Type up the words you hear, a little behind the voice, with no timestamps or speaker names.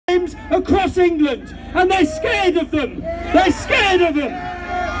teams across England, and they're scared of them. They're scared of them.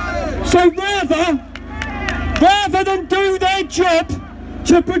 So rather than do their job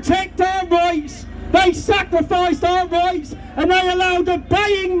to protect our rights, they sacrificed our rights, and they allowed a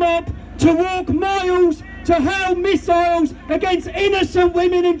baying mob to walk miles to hurl missiles against innocent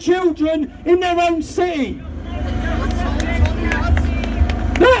women and children in their own city.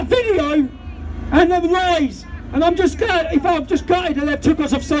 That video and the rise, and I'm just gutted that they've took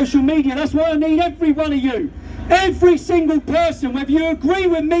us off social media. That's why I need every one of you, every single person, whether you agree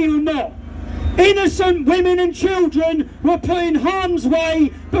with me or not. Innocent women and children were put in harm's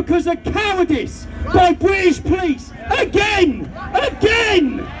way because of cowardice by British police. Again!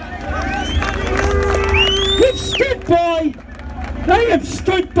 They've stood by, they have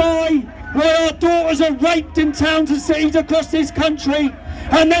stood by while our daughters are raped in towns and cities across this country,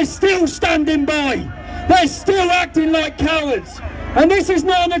 and they're still standing by. They're still acting like cowards. And this is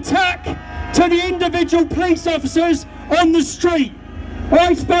not an attack to the individual police officers on the street.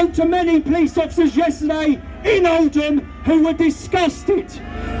 I spoke to many police officers yesterday in Oldham who were disgusted.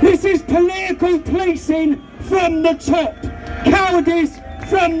 This is political policing from the top. Cowardice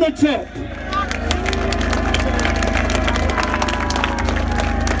from the top.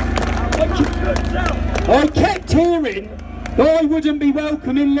 I kept hearing that I wouldn't be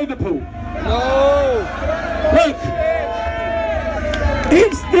welcome in Liverpool. No! Look,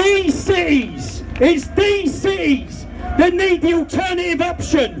 it's these cities that need the alternative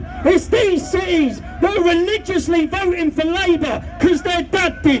option. It's these cities that are religiously voting for Labour because their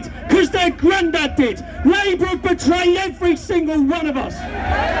dad did, because their granddad did. Labour have betrayed every single one of us.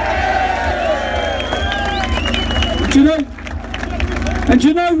 And do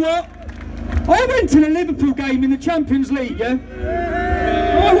you know what? I went to the Liverpool game in the Champions League, yeah?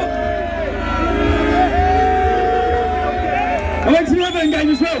 I went to the Everton game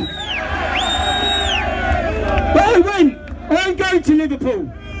as well. But I go to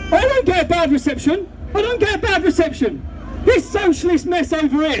Liverpool. I don't get a bad reception. This socialist mess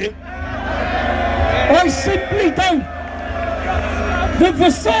over here, I simply don't. The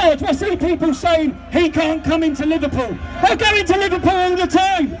facade, I see people saying he can't come into Liverpool. I'm going to Liverpool all the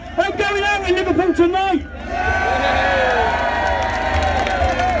time. I'm going out in Liverpool tonight.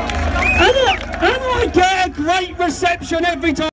 And I get a great reception every time.